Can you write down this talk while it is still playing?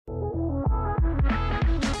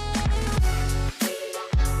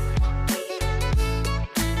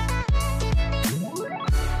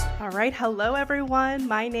right. Hello, everyone.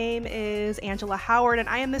 My name is Angela Howard, and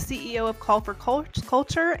I am the CEO of Call for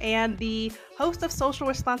Culture and the host of Social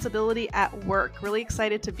Responsibility at Work. Really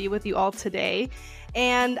excited to be with you all today.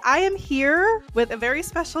 And I am here with a very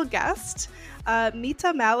special guest,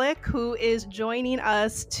 Mita Mallick, who is joining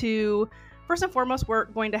us to, first and foremost, we're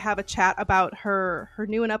going to have a chat about her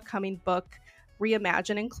new and upcoming book,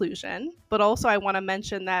 Reimagine Inclusion. But also, I want to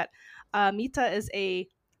mention that Mita is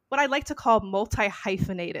what I like to call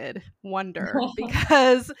multi-hyphenated wonder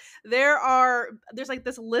because there's like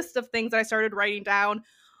this list of things that I started writing down: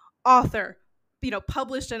 author,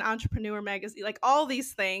 published in Entrepreneur Magazine, like all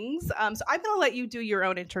these things. So I'm going to let you do your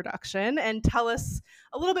own introduction and tell us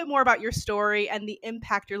a little bit more about your story and the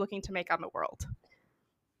impact you're looking to make on the world.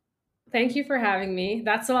 Thank you for having me.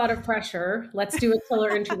 That's a lot of pressure. Let's do a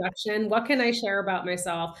killer introduction. What can I share about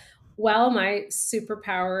myself? Well, my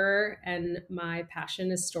superpower and my passion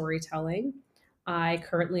is storytelling. I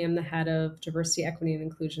currently am the head of diversity, equity, and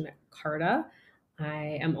inclusion at Carta.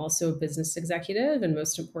 I am also a business executive and,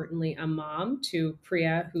 most importantly, a mom to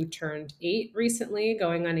Priya, who turned 8 recently,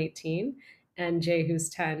 going on 18, and Jay, who's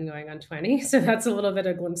 10, going on 20. So that's a little bit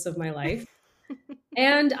of a glimpse of my life.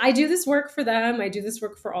 And I do this work for them. I do this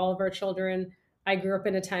work for all of our children. I grew up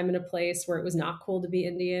in a time and a place where it was not cool to be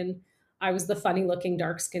Indian. I was the funny looking,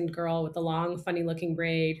 dark skinned girl with the long, funny looking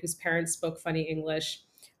braid whose parents spoke funny English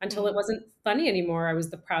until it wasn't funny anymore. I am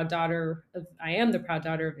the proud daughter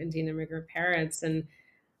of Indian immigrant parents. And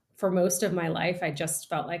for most of my life, I just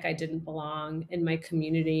felt like I didn't belong in my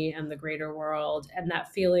community and the greater world. And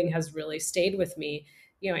that feeling has really stayed with me.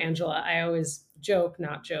 Angela, I always joke,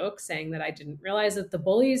 not joke, saying that I didn't realize that the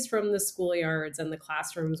bullies from the schoolyards and the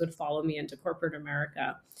classrooms would follow me into corporate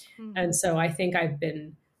America. And so I think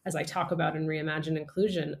as I talk about in Reimagine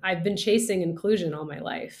Inclusion, I've been chasing inclusion all my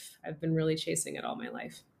life. I've been really chasing it all my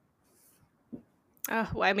life.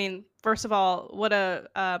 Well, I mean, first of all, what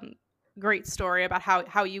a great story about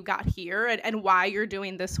how you got here and why you're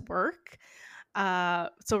doing this work.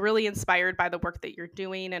 So really inspired by the work that you're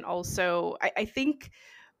doing, and also I think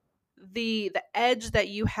the edge that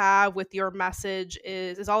you have with your message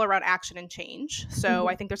is all around action and change. So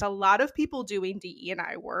I think there's a lot of people doing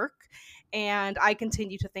DE&I work, and I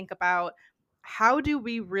continue to think about how do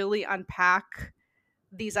we really unpack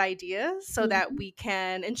these ideas so that we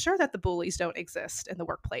can ensure that the bullies don't exist in the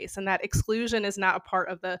workplace and that exclusion is not a part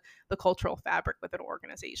of the cultural fabric within an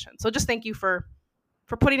organization. So just thank you for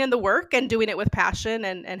putting in the work and doing it with passion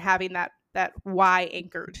and having that why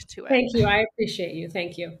anchored to it. Thank you. I appreciate you.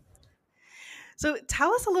 Thank you. So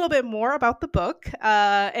tell us a little bit more about the book.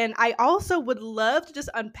 And I also would love to just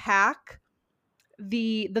unpack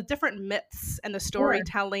the different myths and the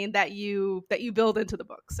storytelling that you build into the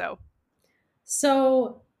book.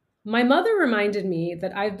 So my mother reminded me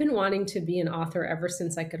that I've been wanting to be an author ever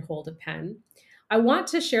since I could hold a pen. I want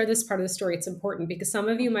to share this part of the story. It's important because some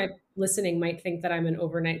of you might think that I'm an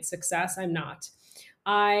overnight success. I'm not.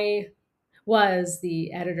 I was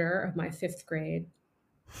the editor of my 5th grade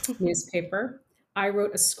newspaper. I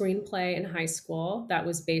wrote a screenplay in high school that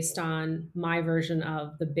was based on my version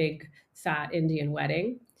of the big fat Indian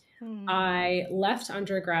wedding. I left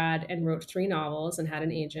undergrad and wrote 3 novels and had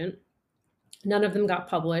an agent. None of them got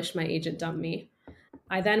published. My agent dumped me.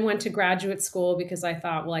 I then went to graduate school because I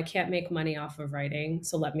thought, well, I can't make money off of writing,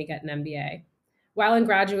 so let me get an MBA. While in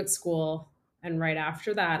graduate school, and right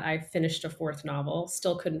after that, I finished a 4th novel,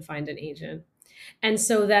 still couldn't find an agent. And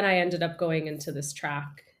so then I ended up going into this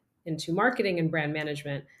track into marketing and brand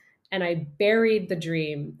management. And I buried the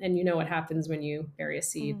dream. And you know what happens when you bury a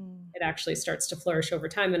seed? It actually starts to flourish over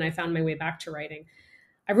time. And I found my way back to writing.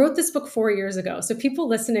 I wrote this book 4 years ago. So people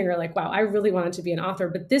listening are like, wow, I really wanted to be an author,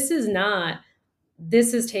 but this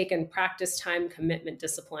has taken practice, time, commitment,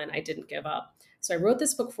 discipline. I didn't give up. So I wrote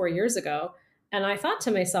this book 4 years ago. And I thought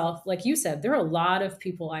to myself, like you said, there are a lot of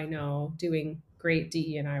people I know doing great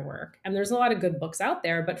DE&I work. And there's a lot of good books out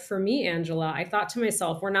there. But for me, Angela, I thought to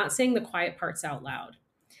myself, we're not saying the quiet parts out loud.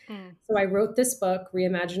 So I wrote this book,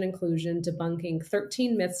 Reimagine Inclusion, debunking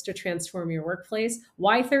 13 myths to transform your workplace.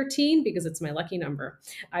 Why 13? Because it's my lucky number.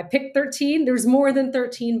 I picked 13. There's more than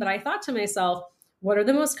 13, but I thought to myself, what are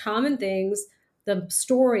the most common things, the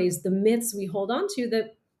stories, the myths we hold on to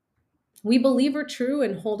that we believe are true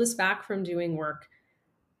and hold us back from doing work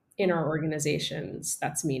in our organizations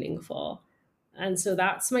that's meaningful? And so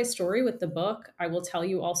that's my story with the book. I will tell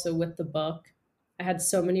you also with the book, I had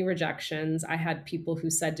so many rejections. I had people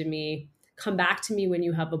who said to me, come back to me when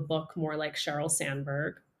you have a book more like Sheryl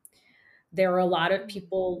Sandberg. There are a lot of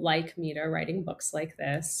people like Mita writing books like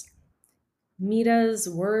this. Mita's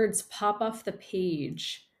words pop off the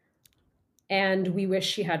page and we wish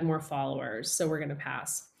she had more followers, so we're going to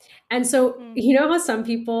pass. And so, Mm. you know how some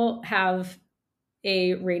people have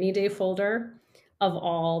a rainy day folder of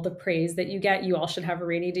all the praise that you get? You all should have a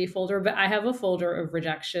rainy day folder, but I have a folder of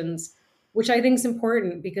rejections, which I think is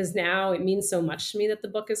important because now it means so much to me that the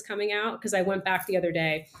book is coming out. Because I went back the other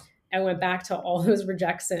day, I went back to all those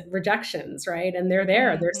rejections, right? And they're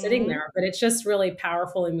there, they're sitting Hmm. there, but it's just really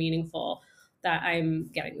powerful and meaningful that I'm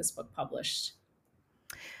getting this book published.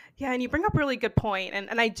 Yeah, and you bring up a really good point.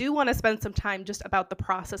 And I do want to spend some time just about the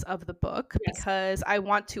process of the book Yes. because I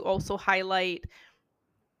want to also highlight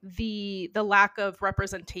the lack of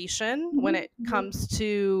representation when Mhm, it mhm. comes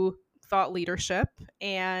to thought leadership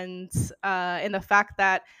and the fact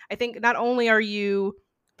that I think not only are you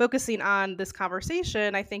focusing on this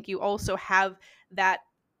conversation, I think you also have that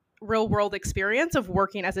real world experience of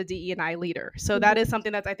working as a DE&I leader. So that is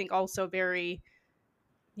something that's I think also very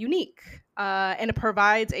unique, and it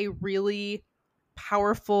provides a really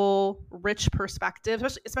powerful, rich perspective,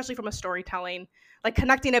 especially from a storytelling, like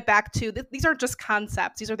connecting it back to these aren't just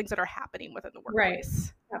concepts; these are things that are happening within the Right.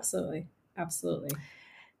 workplace. Absolutely. Absolutely.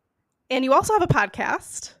 And you also have a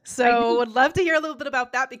podcast, I so do. would love to hear a little bit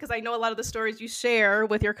about that because I know a lot of the stories you share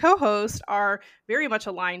with your co-host are very much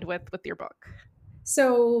aligned with your book.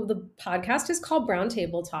 So the podcast is called Brown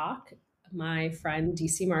Table Talk. My friend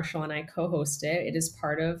DC Marshall and I co-host it. It is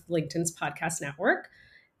part of LinkedIn's podcast network.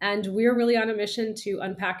 And we're really on a mission to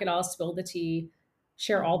unpack it all, spill the tea,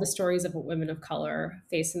 share all the stories of what women of color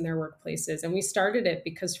face in their workplaces. And we started it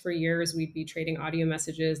because for years we'd be trading audio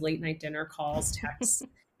messages, late night dinner calls, texts.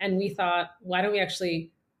 And we thought, why don't we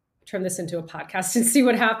actually turn this into a podcast and see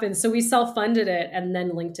what happens? So we self-funded it and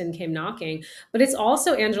then LinkedIn came knocking. But it's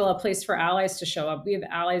also, Angela, a place for allies to show up. We have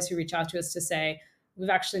allies who reach out to us to say, we've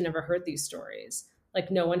actually never heard these stories. Like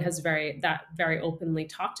no one has very openly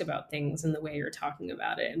talked about things in the way you're talking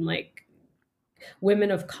about it. And like women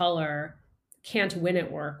of color can't win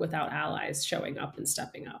at work without allies showing up and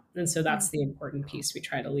stepping up. And so that's Mm. the important piece we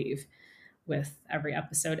try to leave with every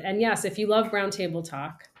episode. And yes, if you love Brown Table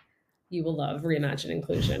Talk, you will love Reimagine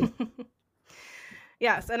Inclusion.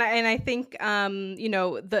 Yes, and I think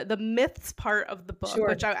the myths part of the book, Sure.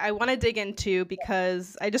 which I want to dig into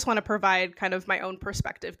because I just want to provide kind of my own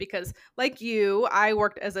perspective because, like you, I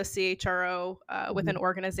worked as a CHRO with an Mhm.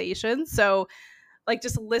 organization, so like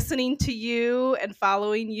just listening to you and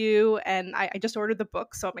following you, and I just ordered the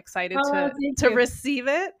book, so I'm excited Oh, to thank to you. receive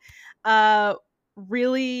it. Uh,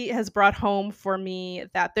 Really has brought home for me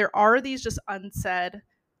that there are these just unsaid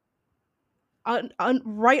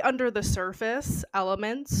right under the surface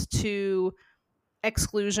elements to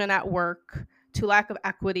exclusion at work, to lack of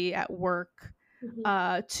equity at work,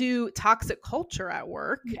 Mhm. to toxic culture at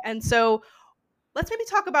work. Yeah. And so let's maybe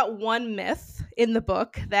talk about one myth in the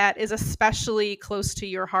book that is especially close to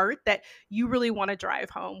your heart that you really want to drive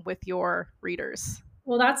home with your readers.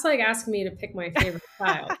 Well, that's like asking me to pick my favorite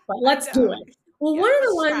child, but I let's do know. it. Well, one Yes, of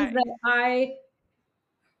the let's ones try. that I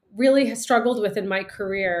really have struggled with in my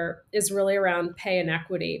career is really around pay and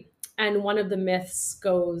equity. And one of the myths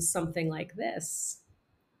goes something like this: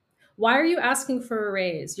 why are you asking for a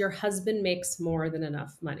raise? Your husband makes more than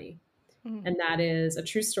enough money. Mm, And that is a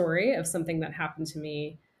true story of something that happened to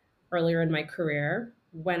me earlier in my career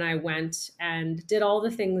when I went and did all the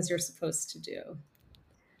things you're supposed to do.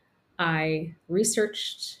 I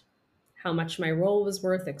researched how much my role was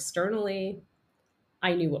worth externally.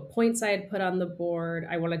 I knew what points I had put on the board.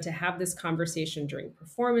 I wanted to have this conversation during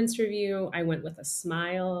performance review. I went with a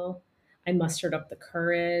smile. I mustered up the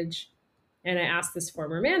courage. And I asked this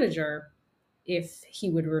former manager if he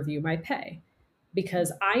would review my pay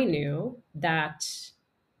because I knew that,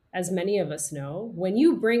 as many of us know, when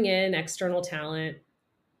you bring in external talent,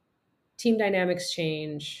 team dynamics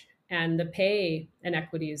change and the pay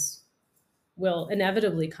inequities will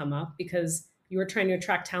inevitably come up because you are trying to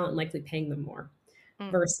attract talent and likely paying them more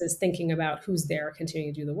mm, versus thinking about who's there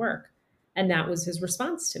continuing to do the work. And that was his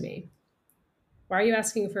response to me. Why are you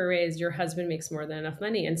asking for a raise? Your husband makes more than enough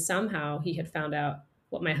money. And somehow he had found out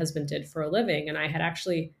what my husband did for a living. And I had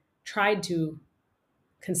actually tried to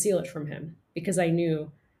conceal it from him because I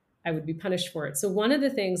knew I would be punished for it. So, one of the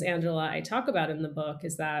things, Angela, I talk about in the book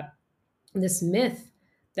is that this myth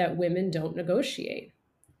that women don't negotiate.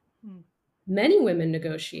 mm, Many women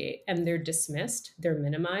negotiate and they're dismissed, they're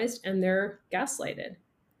minimized, and they're gaslighted.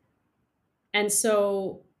 And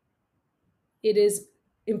so it is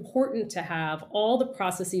important to have all the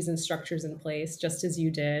processes and structures in place, just as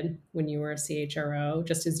you did when you were a CHRO,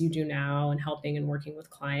 just as you do now in helping and working with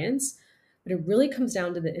clients. But it really comes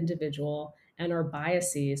down to the individual and our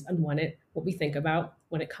biases and what we think about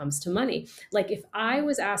when it comes to money. Like if I mm.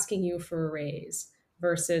 was asking you for a raise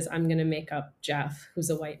versus I'm going to make up Jeff, who's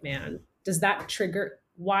a white man, does that trigger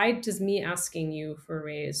why does me asking you for a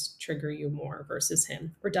raise trigger you more versus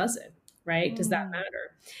him? Or does it? Right? Does that Mm.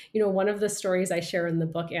 matter? One of the stories I share in the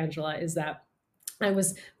book, Angela, is that I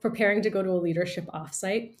was preparing to go to a leadership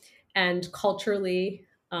offsite, and culturally,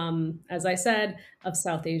 as I said, of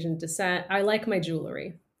South Asian descent, I like my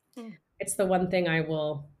jewelry. Mm. It's the one thing I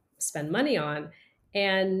will spend money on.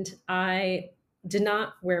 And I did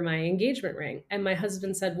not wear my engagement ring. And my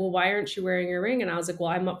husband said, "Well, why aren't you wearing your ring?" And I was like, "Well,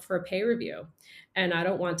 I'm up for a pay review. And I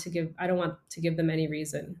don't want to give them any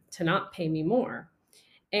reason to not pay me more."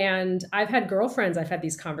 And I've had girlfriends I've had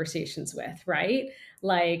these conversations with, right?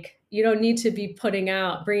 Like, you don't need to be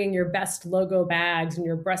bringing your best logo bags and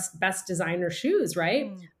your best designer shoes, right?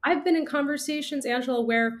 Mm. I've been in conversations, Angela,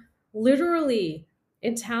 where literally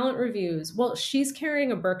in talent reviews, well, she's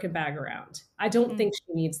carrying a Birkin bag around. I don't Mm. think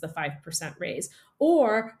she needs the 5% raise.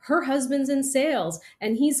 Or her husband's in sales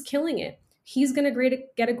and he's killing it. He's going to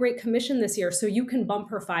get a great commission this year, so you can bump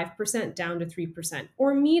her 5% down to 3%.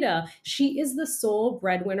 Or Mita, she is the sole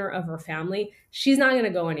breadwinner of her family. She's not going to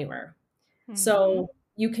go anywhere. Mm-hmm. So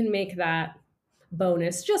you can make that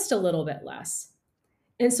bonus just a little bit less.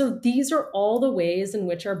 And so these are all the ways in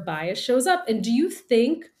which our bias shows up. And do you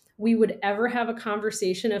think we would ever have a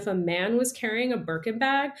conversation if a man was carrying a Birkin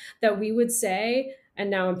bag that we would say, and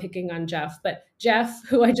now I'm picking on Jeff, but Jeff,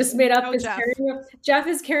 who I just made up, Oh, Jeff. Jeff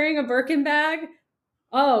is carrying a Birkin bag?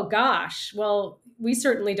 Oh gosh. Well, we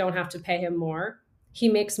certainly don't have to pay him more. He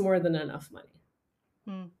makes more than enough money.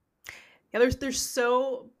 Mm. Yeah, there's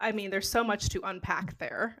so much to unpack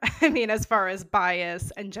there. I mean, as far as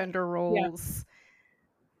bias and gender Yeah. roles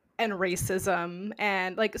and racism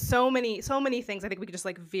and like so many things I think we could just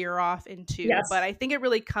like veer off into, but Yes. I think it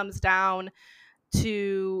really comes down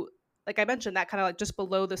to, like I mentioned, that kind of like just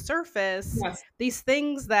below the surface, Yes. these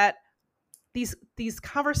things that these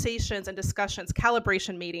conversations and discussions,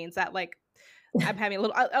 calibration meetings that like I'm having a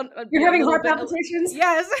little You're a having little heart bit palpitations?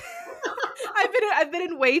 yes. I've been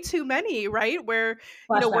in way too many, right? Where,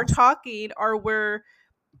 we're Flashbacks. talking or we're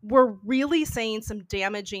really saying some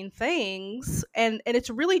damaging things, and it's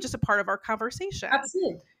really just a part of our conversation.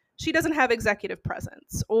 Absolutely. She doesn't have executive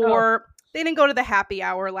presence, Oh, or they didn't go to the happy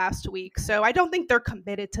hour last week, so I don't think they're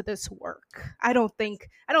committed to this work. I don't think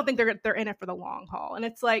they're in it for the long haul. And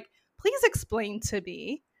it's like, please explain to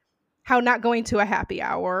me how not going to a happy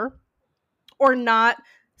hour or not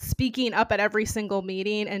speaking up at every single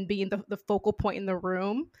meeting and being the focal point in the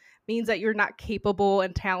room means that you're not capable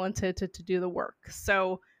and talented to do the work.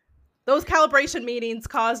 So those calibration meetings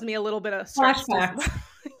caused me a little bit of stress as flashbacks.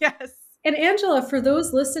 well. Yes. And Angela, for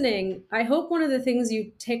those listening, I hope one of the things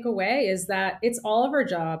you take away is that it's all of our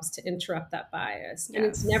jobs to interrupt that bias. And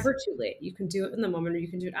it's Yes. never too late. You can do it in the moment or you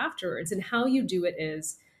can do it afterwards. And how you do it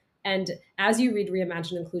is, and as you read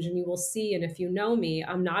Reimagine Inclusion, you will see, and if you know me,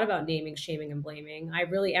 I'm not about naming, shaming, and blaming. I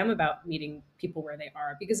really am about meeting people where they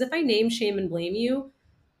are. Because if I name, shame, and blame you,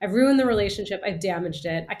 I've ruined the relationship, I've damaged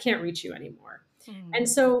it, I can't reach you anymore. And Mm.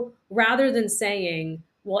 so rather than saying,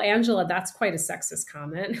 well, Angela, that's quite a sexist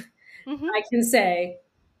comment, Mm-hmm. I can say,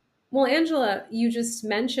 well, Angela, you just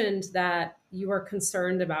mentioned that you are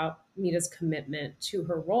concerned about Mita's commitment to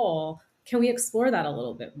her role. Can we explore that a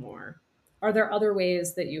little bit more? Are there other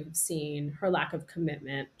ways that you have seen her lack of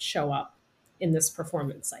commitment show up in this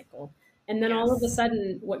performance cycle? And then all of a Yes.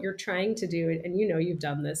 sudden, what you're trying to do, and you've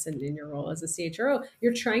done this in your role as a CHRO,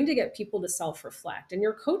 you're trying to get people to self reflect and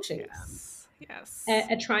you're coaching them Yes. Yes.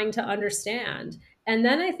 at trying to understand. And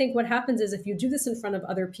then I think what happens is if you do this in front of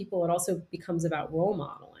other people, it also becomes about role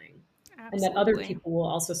modeling. And that other Absolutely. people will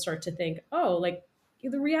also start to think, oh, like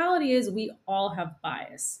the reality is we all have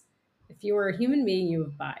bias. If you are a human being, you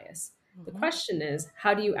have bias. The Mm-hmm. question is,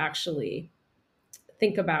 how do you actually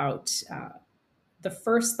think about the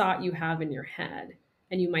first thought you have in your head,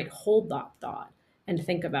 and you might hold that thought and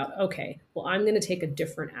think about, okay, well, I'm going to take a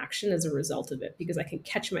different action as a result of it because I can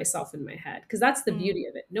catch myself in my head. Because that's the Mm. beauty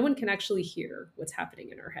of it. No one can actually hear what's happening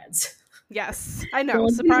in our heads. Yes. I No know.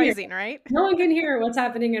 one can hear. Surprising, right? No one can hear what's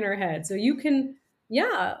happening in our head. So you can,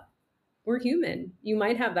 yeah, we're human. You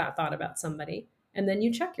might have that thought about somebody, and then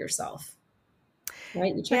you check yourself,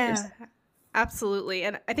 right? You check Yeah. yourself. Absolutely.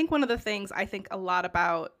 And I think one of the things I think a lot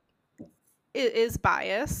about is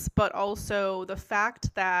bias, but also the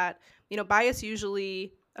fact that, bias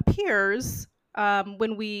usually appears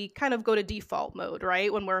when we kind of go to default mode,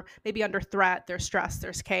 right? When we're maybe under threat, there's stress,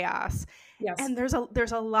 there's chaos. Yes. And there's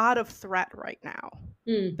a lot of threat right now.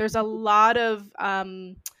 Mm. There's a lot of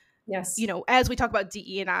Yes. as we talk about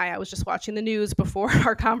DE and I was just watching the news before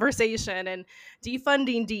our conversation and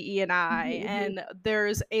defunding DE and I, Mhm. and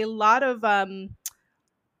there's a lot of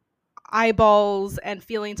eyeballs and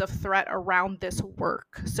feelings of threat around this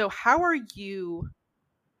work. So how are you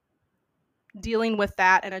dealing with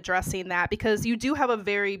that and addressing that, because you do have a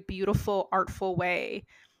very beautiful, artful way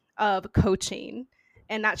of coaching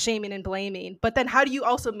and not shaming and blaming. But then how do you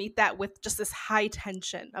also meet that with just this high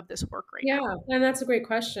tension of this work right Yeah, now? and that's a great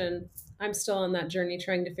question. I'm still on that journey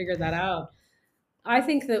trying to figure that out. I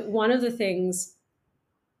think that one of the things,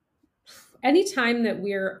 anytime that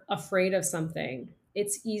we're afraid of something,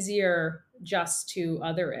 it's easier just to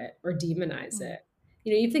other it or demonize Mm. it.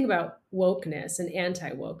 You know, you think about wokeness and anti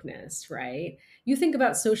wokeness, right? You think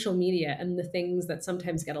about social media and the things that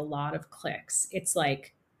sometimes get a lot of clicks. It's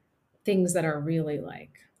like things that are really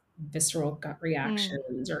like visceral gut Mm.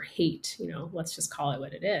 reactions or hate, let's just call it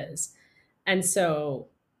what it is. And so,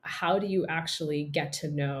 how do you actually get to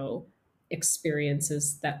know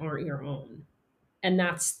experiences that aren't your own? And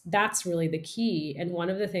that's really the key. And one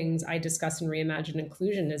of the things I discuss in Reimagine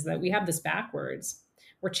Inclusion is that we have this backwards.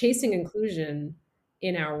 We're chasing inclusion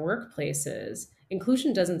in our workplaces.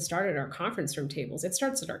 Inclusion doesn't start at our conference room tables, it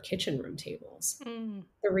starts at our kitchen room tables. Mm.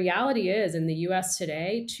 The reality is, in the US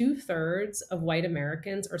today, 2/3 of white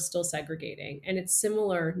Americans are still segregating, and it's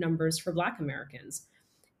similar numbers for Black Americans.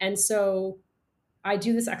 And so I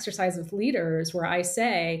do this exercise with leaders where I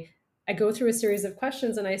go through a series of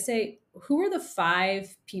questions and I say, who are the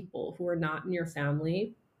 5 people who are not in your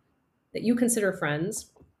family that you consider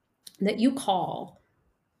friends, that you call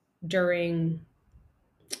during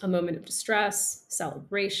a moment of distress,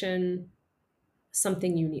 celebration,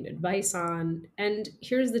 something you need advice on? And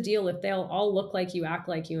here's the deal: if they'll all look like you, act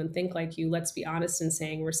like you, and think like you, let's be honest in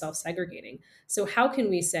saying we're self segregating. So, how can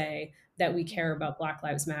we say that we care about Black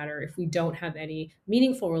Lives Matter if we don't have any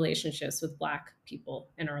meaningful relationships with Black people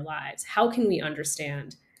in our lives? How can we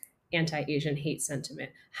understand anti-Asian hate sentiment?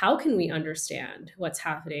 How can we understand what's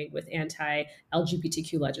happening with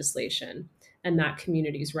anti-LGBTQ legislation and that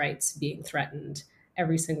community's rights being threatened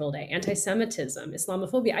every single day? Anti-Semitism,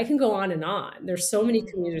 Islamophobia, I can go on and on. There's so many Mhm.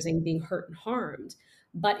 communities being hurt and harmed.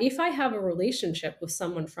 But if I have a relationship with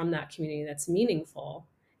someone from that community that's meaningful,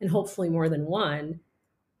 and hopefully more than one,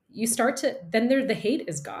 you start to then the hate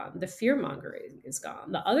is gone, the fear mongering is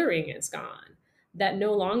gone, the othering is gone, that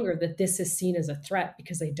no longer that this is seen as a threat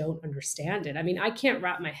because they don't understand it. I mean, I can't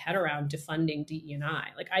wrap my head around defunding DE&I.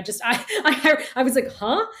 Like I was like,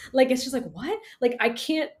 huh? Like it's just like, what? Like I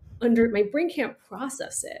can't under my brain can't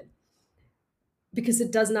process it because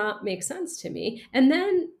it does not make sense to me. And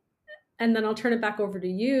then I'll turn it back over to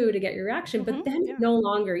you to get your reaction. But Mhm. then Yeah. no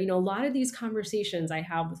longer, a lot of these conversations I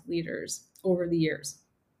have with leaders over the years,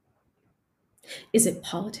 is it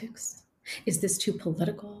politics? Is this too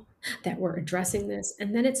political that we're addressing this?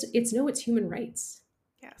 And then it's no, it's human rights.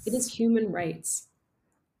 It is Yes. human rights.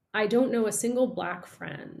 I don't know a single Black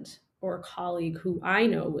friend or colleague who I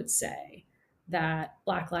know would say that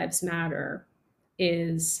Black Lives Matter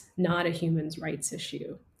is not a human rights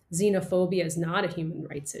issue. Xenophobia is not a human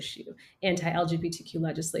rights issue. Anti-LGBTQ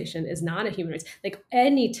legislation is not a human rights. Like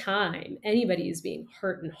anytime anybody is being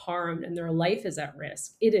hurt and harmed and their life is at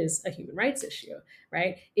risk, it is a human rights issue,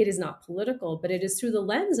 right? It is not political, but it is through the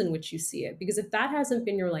lens in which you see it. Because if that hasn't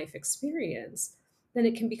been your life experience, then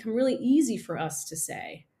it can become really easy for us to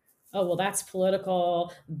say, oh, well, that's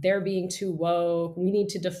political. They're being too woke. We need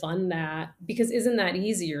to defund that. Because isn't that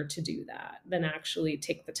easier to do that than actually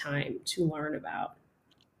take the time to learn about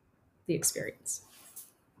the experience?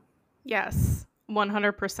 Yes.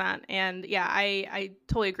 100%. And yeah, I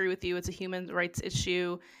totally agree with you. It's a human rights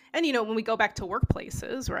issue. And, when we go back to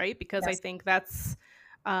workplaces, right? Because I Yes. think that's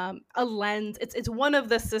a lens. It's one of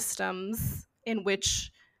the systems in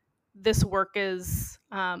which this work is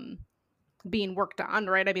being worked on,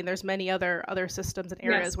 right? I mean, there's many other systems and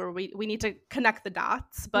areas Yes. where we need to connect the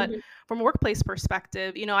dots. But Mhm. from a workplace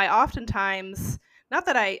perspective, I oftentimes, not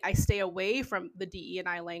that I stay away from the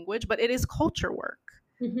DE&I language, but it is culture work.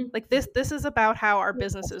 Mhm. Like this is about how our Yes,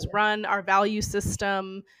 business that's is the word. run, our value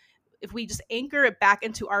system. If we just anchor it back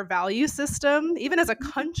into our value system,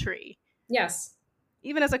 Mhm. Yes.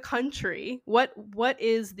 even as a country, what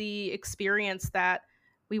is the experience that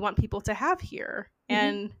we want people to have here?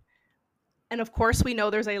 Mhm. And of course, we know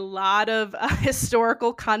there's a lot of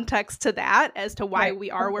historical context to that as to why Right.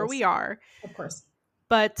 we Of are where we course. are. Of course.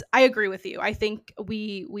 But I agree with you. I think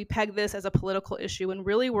we peg this as a political issue, and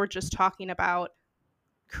really we're just talking about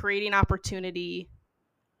creating opportunity,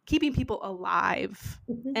 keeping people alive.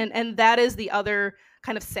 Mhm. And that is the other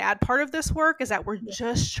kind of sad part of this work, is that we're Yeah.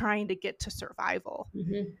 just trying to get to survival.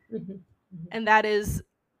 Mhm. Mhm. Mhm. And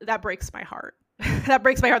that breaks my heart. That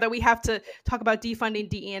breaks my heart that we have to talk about defunding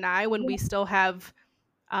DE&I when Yeah. we still have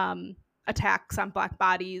attacks on Black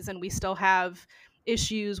bodies, and we still have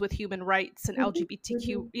issues with human rights and Mhm.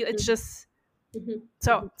 LGBTQ. Mhm. It's Mhm. just,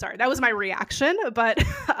 So sorry, that was my reaction. But,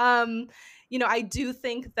 I do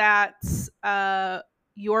think that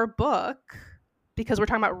your book, because we're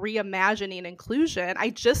talking about reimagining inclusion, I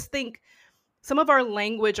just think some of our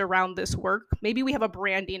language around this work, maybe we have a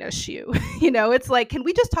branding issue. It's like, can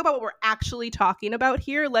we just talk about what we're actually talking about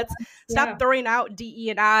here? Let's Yeah. stop throwing out DE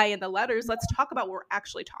and I and the letters. Let's talk about what we're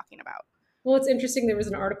actually talking about. Well, it's interesting. There was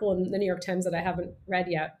an article in the New York Times that I haven't read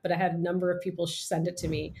yet, but I had a number of people send it to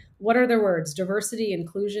me. What are their words? Diversity,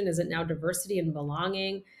 inclusion. Is it now diversity and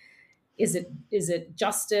belonging? Is it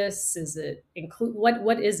justice? Is it include?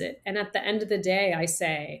 What is it? And at the end of the day, I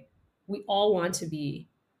say we all want to be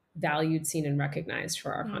valued, seen, and recognized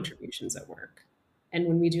for our contributions at work. And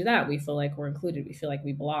when we do that, we feel like we're included. We feel like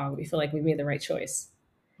we belong. We feel like we made the right choice.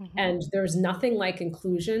 And there's nothing like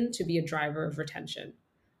inclusion to be a driver of retention.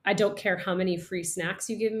 I don't care how many free snacks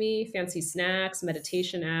you give me, fancy snacks,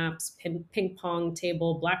 meditation apps, ping pong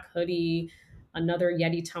table, black hoodie, another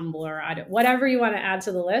Yeti tumbler, whatever you want to add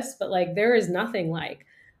to the list. But like, there is nothing like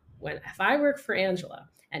if I work for Angela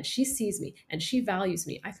and she sees me and she values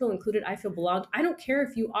me, I feel included, I feel belonged. I don't care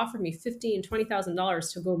if you offer me $15,000,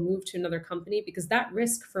 $20,000 to go move to another company, because that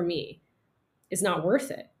risk for me is not worth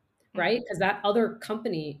it, right? Because that other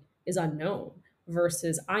company is unknown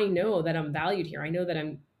versus I know that I'm valued here. I know that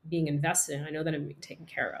I'm being invested in. I know that I'm being taken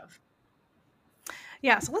care of.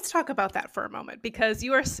 Yeah, so let's talk about that for a moment, because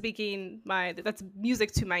you are speaking that's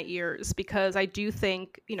music to my ears, because I do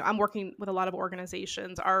think, I'm working with a lot of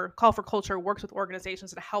organizations. Our Call for Culture works with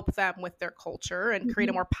organizations to help them with their culture and create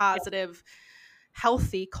a more positive,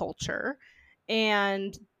 healthy culture.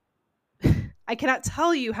 And I cannot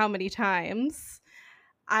tell you how many times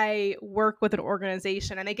I work with an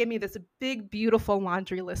organization and they give me this big, beautiful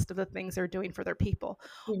laundry list of the things they're doing for their people.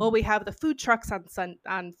 Well, we have the food trucks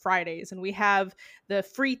on Fridays, and we have the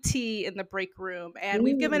free tea in the break room, and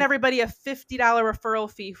we've given everybody a $50 referral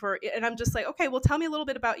fee for it. And I'm just like, okay, well, tell me a little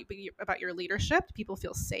bit about your leadership. Do people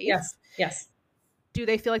feel safe? Yes. Do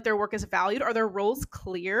they feel like their work is valued? Are their roles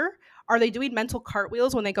clear? Are they doing mental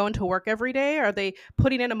cartwheels when they go into work every day? Are they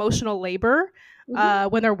putting in emotional labor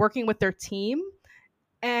when they're working with their team?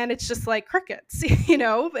 And it's just like crickets,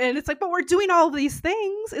 and it's like, but we're doing all of these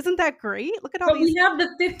things. Isn't that great? Look at all these. We have the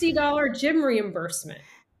 $50 gym reimbursement.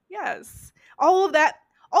 Yes. All of that.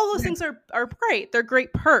 All those things are great. They're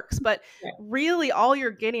great perks, but really all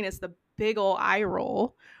you're getting is the big ol' eye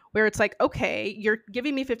roll, where it's like, okay, you're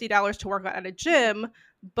giving me $50 to work out at a gym,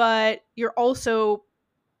 but you're also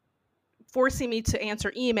forcing me to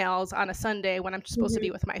answer emails on a Sunday when I'm supposed to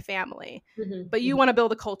be with my family. But you want to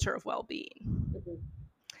build a culture of well-being.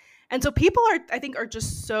 And so people I think are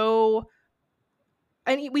just so,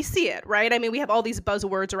 and we see it, right? I mean, we have all these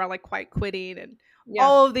buzzwords around like quiet quitting and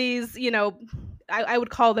all of these, I would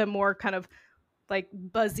call them more kind of like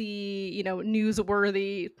buzzy, not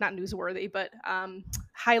newsworthy, but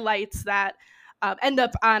highlights that end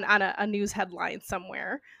up on a news headline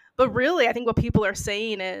somewhere. But really, I think what people are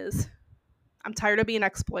saying is, I'm tired of being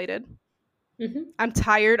exploited. I'm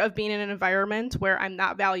tired of being in an environment where I'm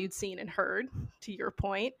not valued, seen, and heard, to your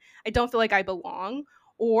point. I don't feel like I belong.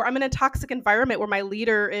 Or I'm in a toxic environment where my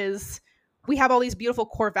leader we have all these beautiful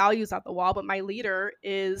core values on the wall, but my leader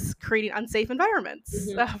is creating unsafe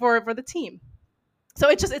environments for the team. So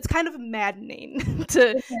it's kind of maddening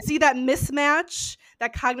to see that mismatch,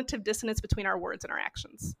 that cognitive dissonance between our words and our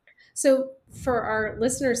actions. So for our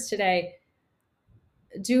listeners today,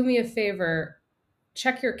 do me a favor.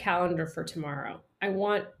 Check your calendar for tomorrow. I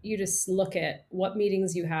want you to look at what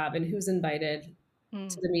meetings you have and who's invited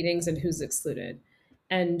to the meetings and who's excluded,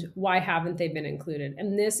 and why haven't they been included.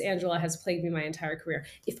 And this, Angela, has plagued me my entire career.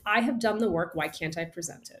 If I have done the work, why can't I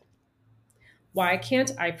present it? Why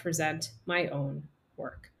can't I present my own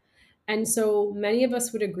work? And so many of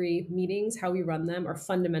us would agree meetings, how we run them, are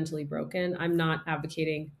fundamentally broken. I'm not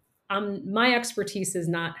advocating my expertise is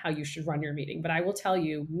not how you should run your meeting, but I will tell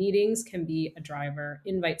you, meetings can be a driver,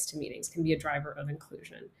 invites to meetings can be a driver of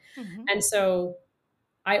inclusion. And so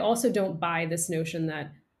I also don't buy this notion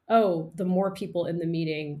that, the more people in the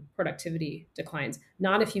meeting, productivity declines.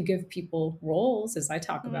 Not if you give people roles, as I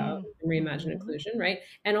talk about in Reimagine Inclusion, right?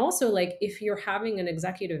 And also, like, if you're having an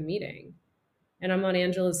executive meeting and I'm on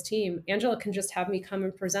Angela's team, Angela can just have me come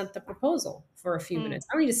and present the proposal for a few minutes.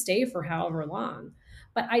 I don't need to stay for however long.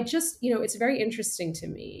 But I just, it's very interesting to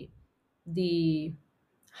me, the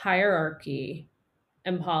hierarchy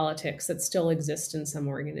and politics that still exist in some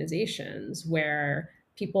organizations where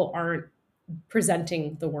people aren't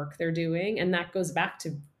presenting the work they're doing. And that goes back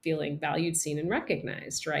to feeling valued, seen, and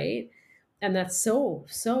recognized, right? And that's so,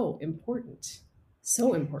 so important.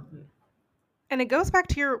 So important. And it goes back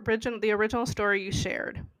to the original story you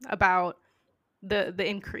shared about the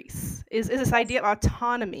increase is this Yes. idea of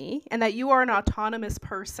autonomy, and that you are an autonomous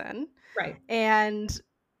person. Right. And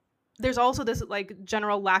there's also this like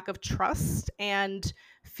general lack of trust and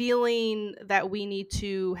feeling that we need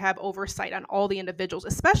to have oversight on all the individuals,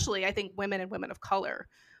 especially I think women and women of color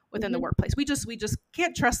within the Mhm. workplace. We just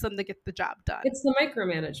can't trust them to get the job done. It's the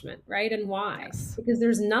micromanagement, right? And why? Yes. Because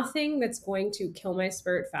there's nothing that's going to kill my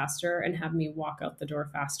spirit faster and have me walk out the door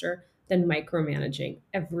faster than micromanaging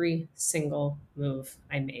every single move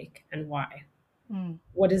I make. And why? Mm.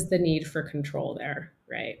 What is the need for control there,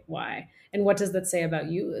 right? Why? And what does that say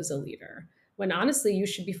about you as a leader? When honestly, you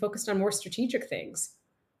should be focused on more strategic things.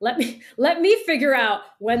 Let me figure out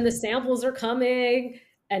when the samples are coming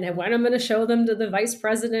and when I'm going to show them to the vice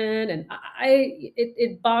president. And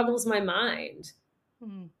it boggles my mind,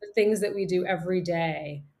 Mm. the things that we do every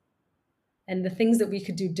day and the things that we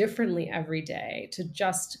could do differently every day to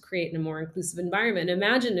just create a more inclusive environment.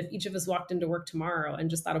 Imagine if each of us walked into work tomorrow and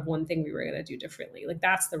just thought of one thing we were going to do differently. Like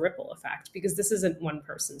that's the ripple effect, because this isn't one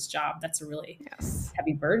person's job. That's a really Yes.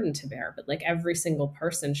 heavy burden to bear. But like every single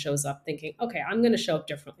person shows up thinking, okay, I'm going to show up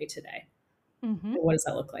differently today. Hmm. And what does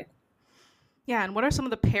that look like? Yeah, and what are some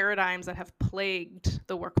of the paradigms that have plagued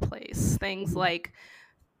the workplace? Things Mhm. like,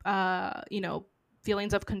 you know,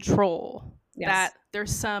 feelings of control. Yes. That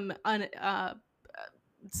there's some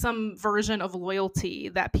version of loyalty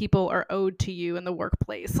that people are owed to you in the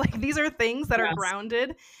workplace. Like these are things that are Yes.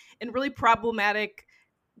 grounded in really problematic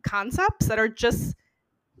concepts that are just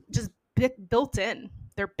built in.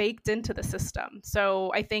 They're baked into the system.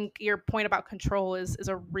 So I think your point about control is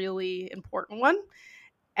a really important one,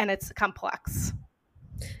 and it's complex.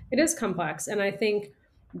 It is complex. And I think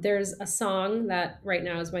there's a song that right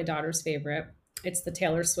now is my daughter's favorite. It's the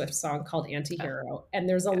Taylor Swift song called Oh, Antihero. And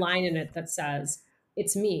there's a line yes. in it that says,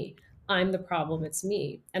 it's me. I'm the problem. It's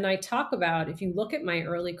me. And I talk about, if you look at my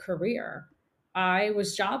early career, I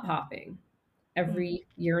was job hopping Mm, every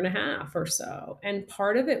year and a half or so. And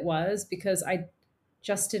part of it was because I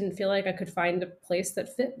just didn't feel like I could find a place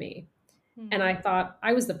that fit me. And mm, I thought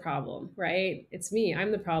I was the problem, right? It's me,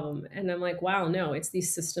 I'm the problem. And I'm like, wow, no, it's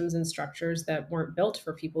these systems and structures that weren't built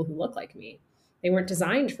for people who look like me. They weren't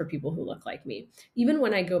designed for people who look like me. Even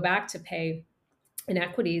when I go back to pay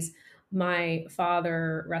inequities, my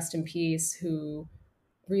father, rest in peace, who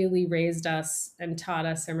really raised us and taught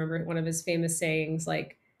us, I remember one of his famous sayings,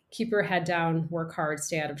 like, keep your head down, work hard,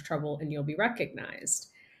 stay out of trouble, and you'll be recognized.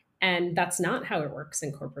 And that's not how it works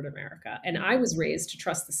in corporate America. And I mm, was raised to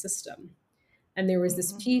trust the system. And there was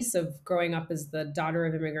this mhm. piece of growing up as the daughter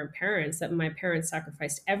of immigrant parents that my parents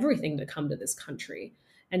sacrificed everything to come to this country.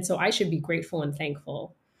 And so I should be grateful and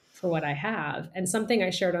thankful for what I have. And something I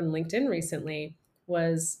shared on LinkedIn recently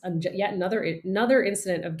was yet another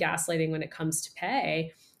incident of gaslighting when it comes to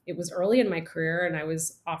pay. It was early in my career and I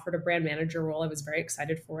was offered a brand manager role. I was very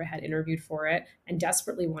excited for it, had interviewed for it, and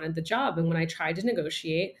desperately wanted the job. And when I tried to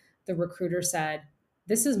negotiate, the recruiter said,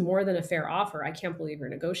 "This is more than a fair offer. I can't believe you're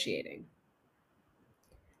negotiating."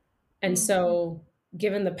 And Mm. so,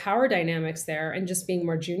 given the power dynamics there and just being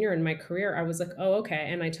more junior in my career, I was like, oh, okay.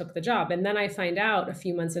 And I took the job. And then I find out a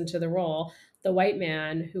few months into the role, the white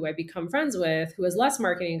man who I become friends with, who has less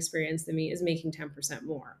marketing experience than me, is making 10%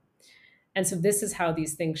 more. And so this is how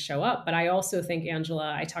these things show up. But I also think,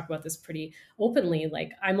 Angela, I talk about this pretty openly.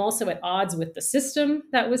 Like, I'm also at odds with the system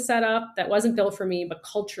that was set up that wasn't built for me, but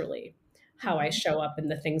culturally, how I Mhm. show up and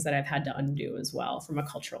the things that I've had to undo as well from a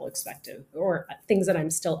cultural perspective, or things that I'm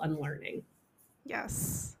still unlearning.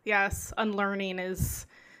 Yes. Yes. Unlearning is,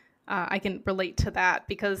 I can relate to that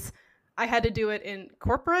because I had to do it in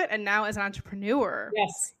corporate and now as an entrepreneur.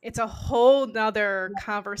 Yes. It's a whole nother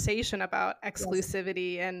conversation about Yes.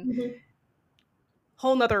 exclusivity and Mhm.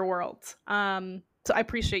 whole nother world. So I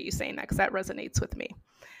appreciate you saying that because that resonates with me.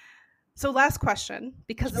 So, last question,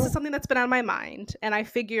 because this is Sure. something that's been on my mind, and I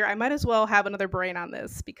figure I might as well have another brain on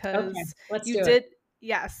this Okay. because Let's you do it. did,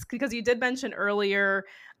 yes, because you did mention earlier,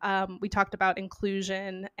 we talked about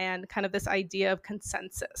inclusion and kind of this idea of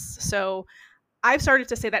consensus. So, I've started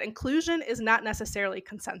to say that inclusion is not necessarily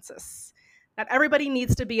consensus. Not everybody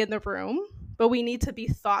needs to be in the room, but we need to be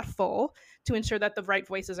thoughtful to ensure that the right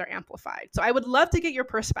voices are amplified. So, I would love to get your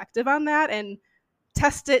perspective on that and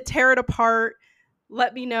test it, tear it apart.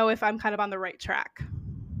 Let me know if I'm kind of on the right track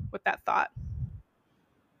with that thought.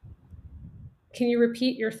 Can you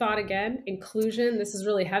repeat your thought again? Inclusion. This is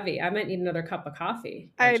really heavy. I might need another cup of coffee,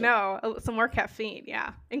 I Angela. know, some more caffeine.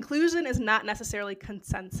 Yeah. Inclusion is not necessarily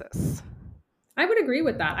consensus. I would agree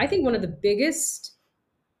with that. I think one of the biggest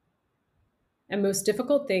and most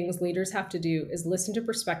difficult things leaders have to do is listen to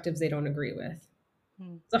perspectives they don't agree with.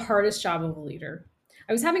 Hmm. It's the hardest job of a leader.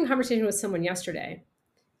 I was having a conversation with someone yesterday,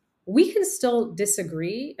 we can still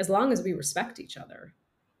disagree as long as we respect each other.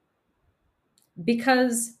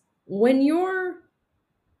 Because when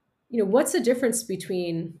what's the difference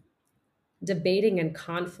between debating and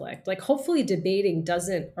conflict? Like, hopefully debating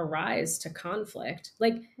doesn't arise to conflict.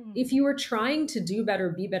 Like, if you are trying to do better,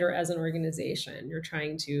 be better as an organization, you're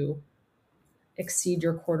trying to exceed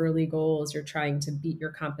your quarterly goals, you're trying to beat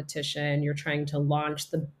your competition, you're trying to launch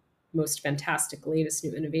the most fantastic, latest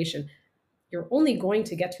new innovation, you're only going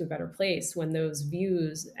to get to a better place when those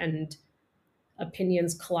views and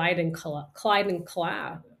opinions collide and collide and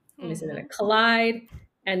clash. Let me say that, collide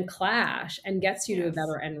and clash, and gets you to a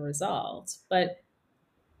better end result. But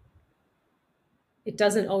it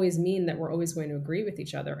doesn't always mean that we're always going to agree with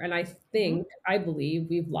each other. And I believe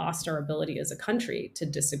we've lost our ability as a country to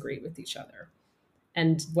disagree with each other.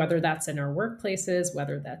 And whether that's in our workplaces,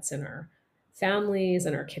 whether that's in our families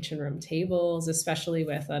and our kitchen room tables, especially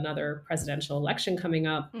with another presidential election coming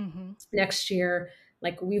up next year,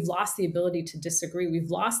 like, we've lost the ability to disagree. We've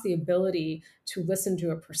lost the ability to listen to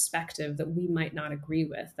a perspective that we might not agree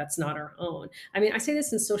with, that's not our own. I mean, I say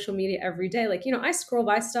this in social media every day. Like, I scroll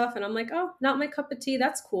by stuff and I'm like, oh, not my cup of tea.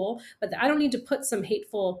 That's cool. But I don't need to put some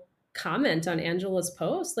hateful comment on Angela's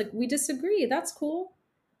post. Like, we disagree. That's cool.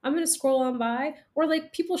 I'm going to scroll on by. Or,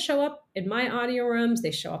 like, people show up in my audio rooms, they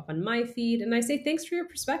show up on my feed, and I say, thanks for your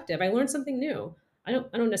perspective. I learned something new. I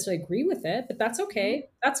don't necessarily agree with it, but that's okay.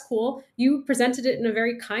 That's cool. You presented it in a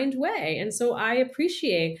very kind way. And so I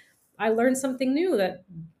learned something new, that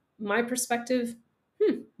my perspective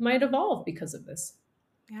might evolve because of this.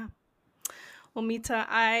 Yeah. Well, Mita,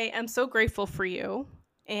 I am so grateful for you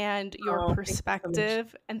and your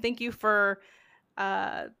perspective. And thank you for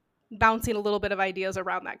bouncing a little bit of ideas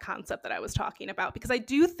around that concept that I was talking about, because I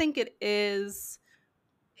do think it is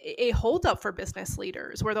a holdup for business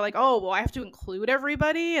leaders, where they're like, oh, well, I have to include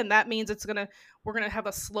everybody, and that means we're gonna have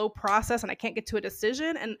a slow process and I can't get to a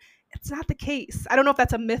decision. And it's not the case. I don't know if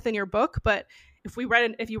that's a myth in your book, but if you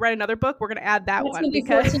write another book, we're gonna add that one.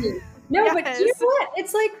 Because no, yes. But you know what?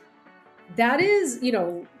 It's like, that is,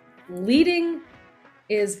 leading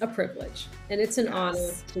is a privilege, and it's an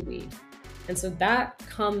honor to lead. And so that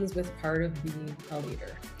comes with part of being a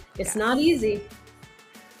leader. It's not easy.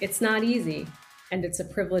 It's not easy. And it's a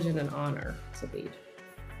privilege and an honor to lead.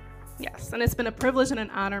 Yes, and it's been a privilege and an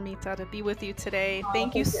honor, Mita, to be with you today.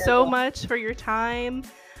 Thank you so much for your time.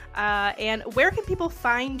 And where can people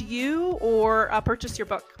find you or purchase your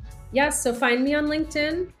book? Yes, so find me on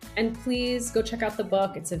LinkedIn, and please go check out the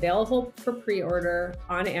book. It's available for pre-order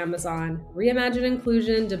on Amazon. Reimagine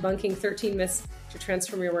Inclusion, Debunking 13 Myths to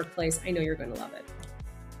Transform Your Workplace. I know you're going to love it.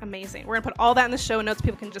 Amazing. We're going to put all that in the show notes.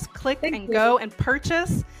 People can just click and go and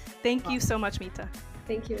purchase. Thank you so much, Mita.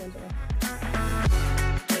 Thank you, Angela.